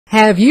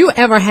Have you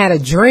ever had a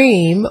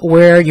dream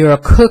where you're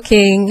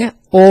cooking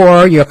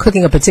or you're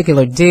cooking a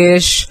particular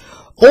dish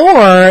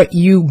or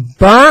you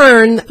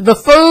burn the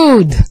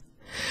food?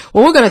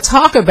 Well, we're going to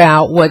talk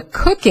about what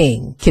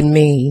cooking can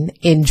mean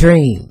in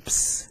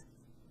dreams.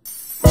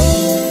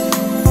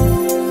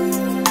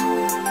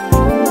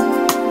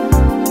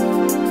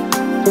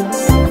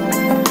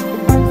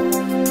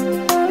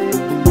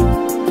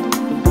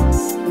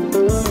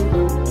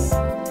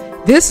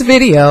 This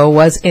video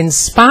was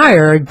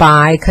inspired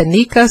by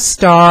Kanika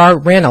Star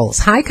Reynolds.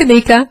 Hi,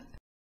 Kanika.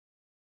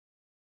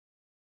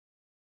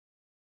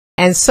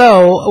 And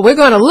so we're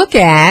going to look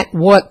at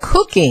what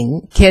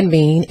cooking can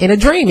mean in a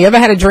dream. You ever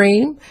had a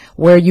dream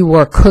where you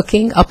were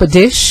cooking up a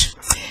dish?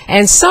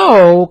 And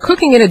so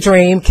cooking in a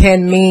dream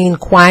can mean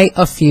quite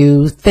a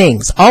few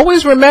things.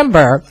 Always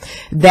remember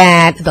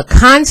that the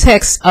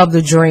context of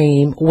the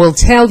dream will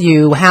tell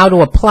you how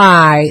to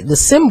apply the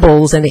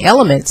symbols and the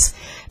elements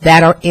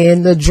that are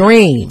in the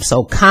dream.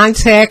 So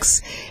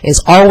context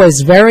is always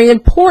very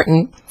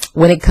important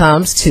when it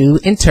comes to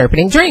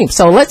interpreting dreams.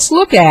 So let's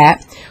look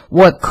at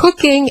what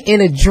cooking in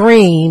a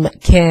dream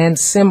can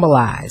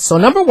symbolize. So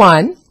number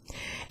one,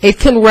 it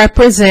can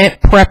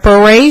represent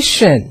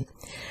preparation.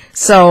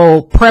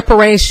 So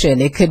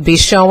preparation, it could be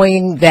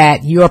showing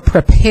that you're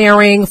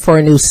preparing for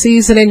a new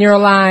season in your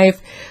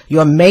life.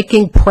 You're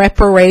making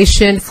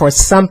preparation for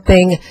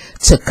something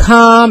to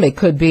come. It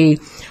could be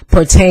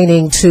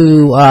pertaining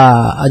to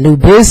a new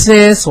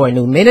business or a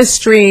new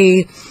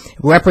ministry.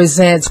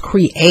 Represents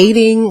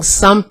creating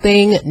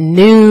something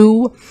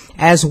new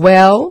as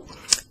well.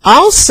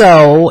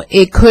 Also,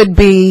 it could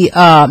be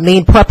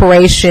mean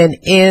preparation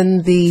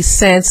in the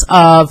sense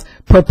of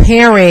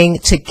preparing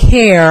to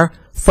care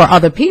for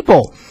other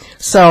people.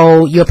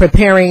 So you're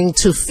preparing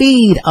to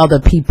feed other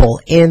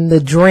people in the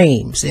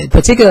dreams,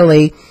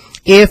 particularly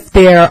if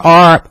there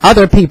are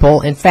other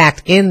people, in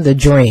fact, in the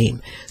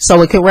dream.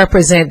 So it can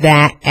represent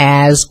that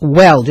as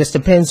well. Just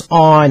depends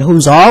on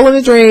who's all in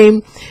the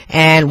dream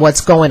and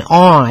what's going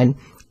on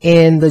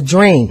in the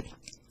dream.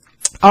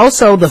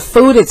 Also, the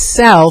food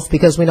itself,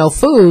 because we know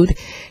food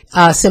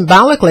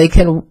symbolically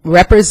can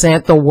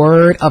represent the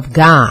Word of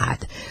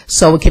God.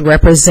 So it can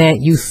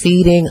represent you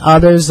feeding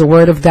others the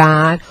Word of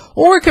God,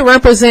 or it can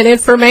represent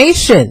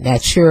information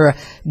that you're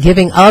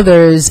giving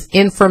others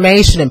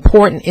information,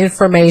 important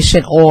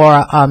information,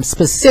 or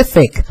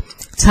specific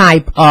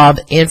type of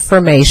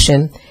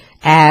information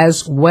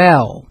as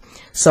well.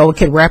 So it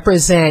can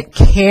represent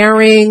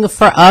caring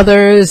for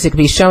others. It could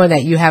be showing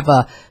that you have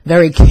a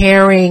very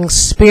caring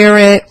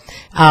spirit.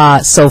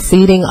 So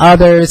feeding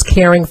others,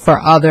 caring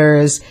for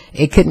others,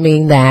 it could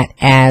mean that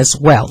as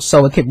well.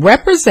 So it could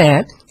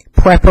represent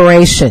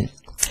preparation.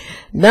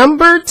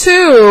 Number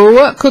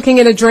two, cooking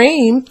in a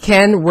dream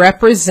can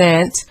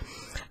represent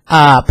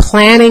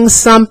planning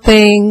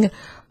something,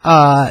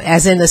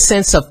 as in the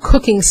sense of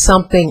cooking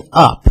something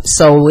up.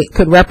 So it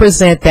could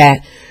represent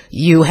that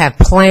you have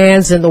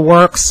plans in the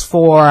works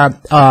for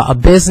a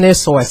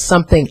business or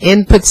something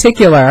in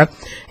particular,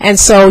 and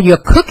so you're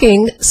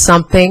cooking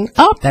something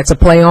up. That's a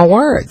play on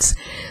words.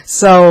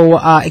 So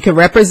it could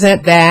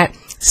represent that,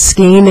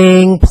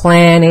 scheming,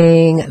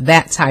 planning,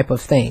 that type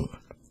of thing.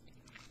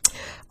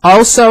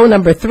 Also,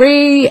 number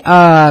three,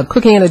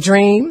 cooking in a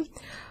dream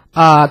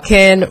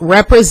can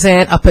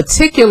represent a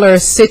particular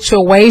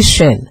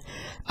situation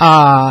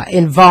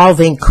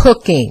involving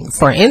cooking.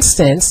 For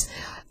instance,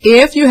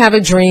 if you have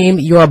a dream,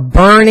 you're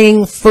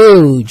burning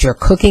food, you're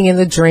cooking in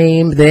the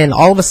dream, then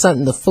all of a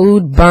sudden the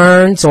food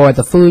burns or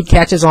the food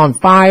catches on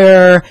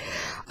fire,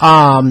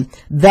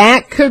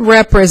 that could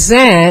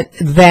represent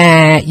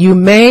that you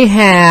may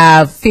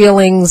have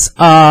feelings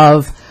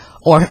of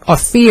or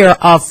fear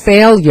of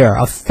failure,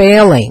 of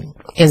failing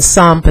in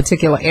some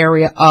particular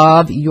area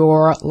of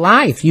your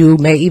life. You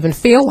may even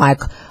feel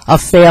like a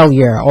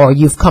failure or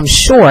you've come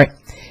short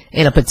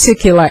in a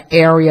particular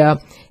area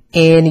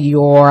in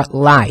your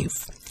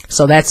life.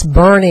 So that's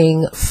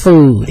burning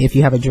food if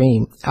you have a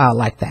dream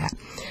like that.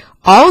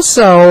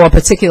 Also, a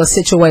particular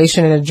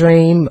situation in a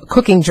dream,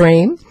 cooking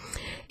dream,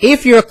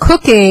 if you're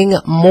cooking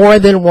more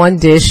than one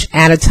dish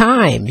at a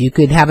time. You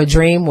could have a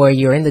dream where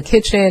you're in the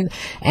kitchen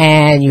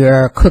and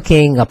you're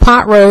cooking a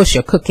pot roast,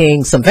 you're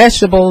cooking some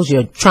vegetables,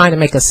 you're trying to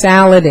make a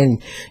salad,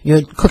 and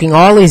you're cooking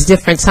all these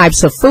different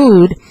types of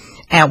food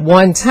at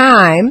one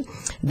time.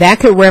 That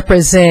could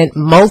represent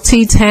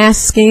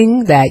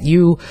multitasking, that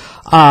you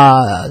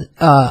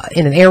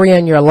in an area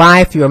in your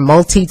life, you're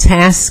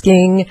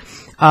multitasking.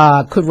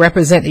 Could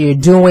represent that you're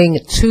doing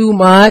too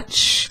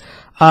much.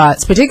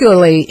 It's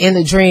particularly in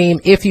the dream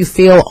if you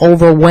feel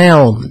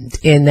overwhelmed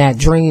in that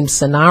dream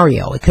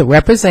scenario. It could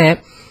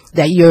represent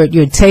that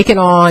you're taking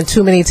on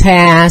too many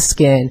tasks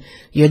and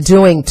you're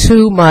doing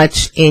too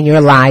much in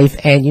your life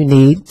and you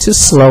need to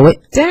slow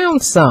it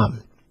down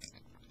some.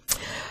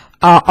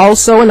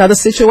 Also, another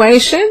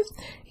situation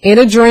in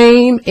a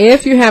dream,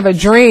 if you have a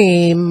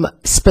dream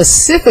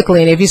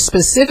specifically, and if you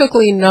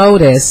specifically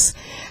notice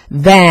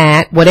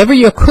that whatever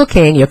you're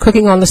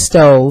cooking on the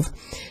stove,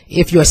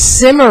 if you're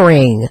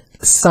simmering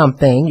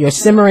something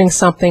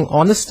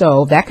on the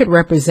stove, that could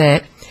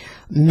represent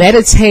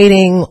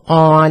meditating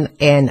on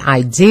an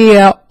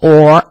idea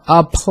or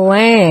a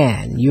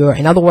plan.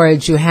 In other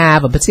words, you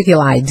have a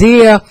particular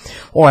idea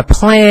or a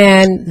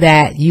plan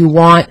that you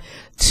want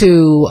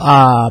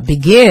to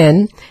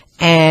begin,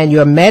 and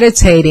you're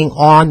meditating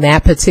on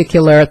that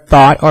particular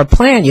thought or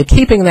plan. You're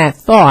keeping that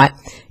thought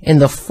in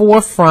the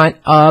forefront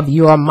of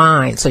your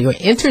mind. So you're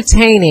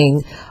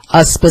entertaining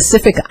a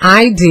specific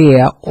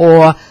idea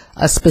or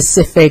a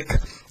specific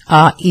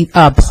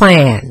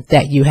plan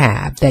that you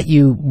have, that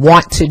you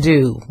want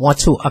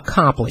to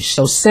accomplish.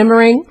 So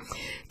simmering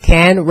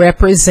can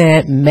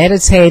represent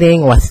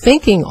meditating or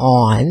thinking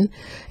on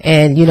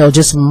and,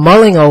 just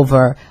mulling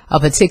over a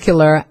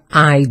particular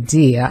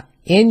idea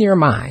in your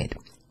mind.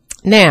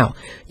 Now,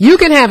 you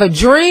can have a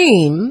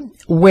dream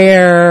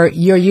where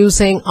you're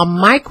using a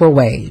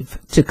microwave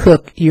to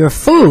cook your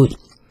food.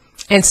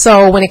 And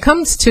so when it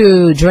comes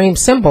to dream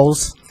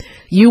symbols,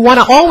 you want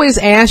to always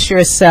ask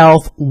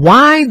yourself,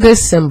 why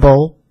this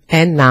symbol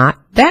and not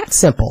that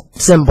symbol?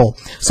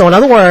 So in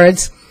other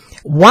words,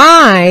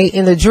 why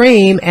in the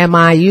dream am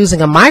I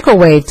using a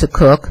microwave to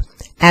cook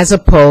as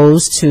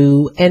opposed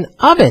to an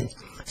oven?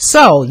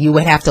 So you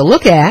would have to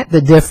look at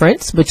the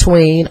difference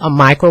between a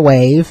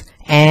microwave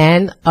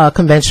and a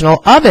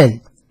conventional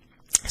oven.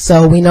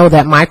 So we know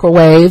that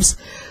microwaves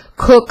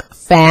cook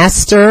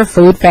faster,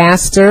 food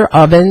faster,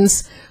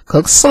 ovens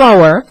cook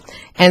slower.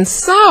 And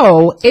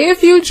so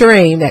if you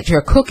dream that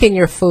you're cooking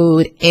your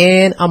food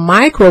in a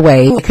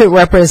microwave, it could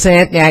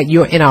represent that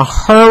you're in a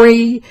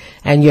hurry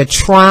and you're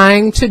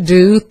trying to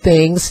do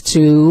things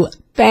too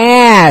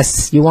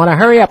fast. You want to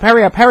hurry up,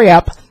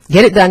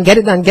 get it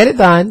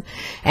done.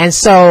 And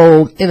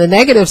so in the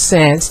negative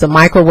sense, the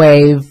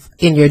microwave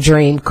in your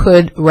dream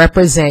could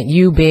represent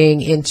you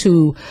being in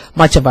too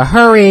much of a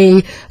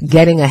hurry,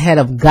 getting ahead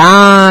of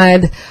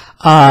God,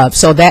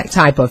 so that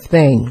type of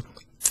thing.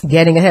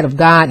 Getting ahead of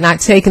God, not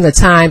taking the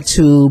time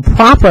to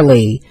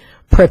properly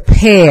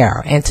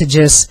prepare and to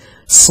just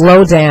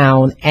slow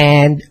down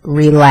and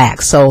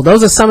relax. So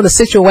those are some of the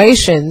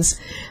situations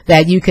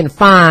that you can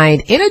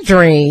find in a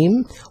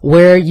dream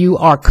where you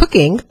are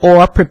cooking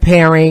or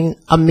preparing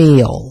a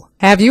meal.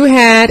 Have you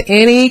had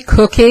any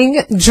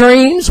cooking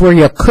dreams where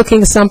you're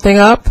cooking something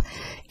up?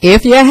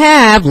 If you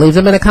have, leave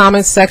them in the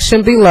comments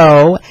section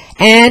below.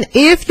 And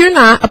if you're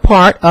not a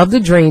part of the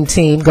Dream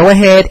Team, go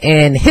ahead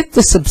and hit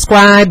the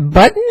subscribe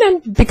button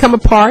and become a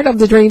part of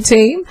the Dream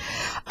Team.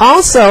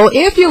 Also,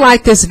 if you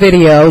like this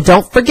video,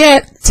 don't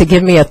forget to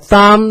give me a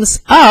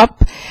thumbs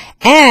up.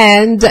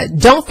 And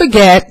don't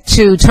forget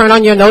to turn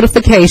on your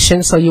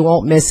notifications so you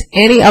won't miss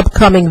any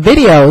upcoming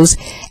videos.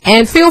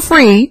 And feel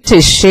free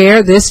to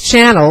share this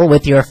channel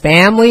with your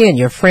family and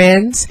your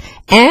friends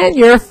and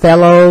your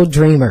fellow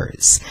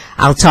dreamers.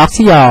 I'll talk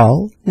to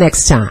y'all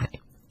next time.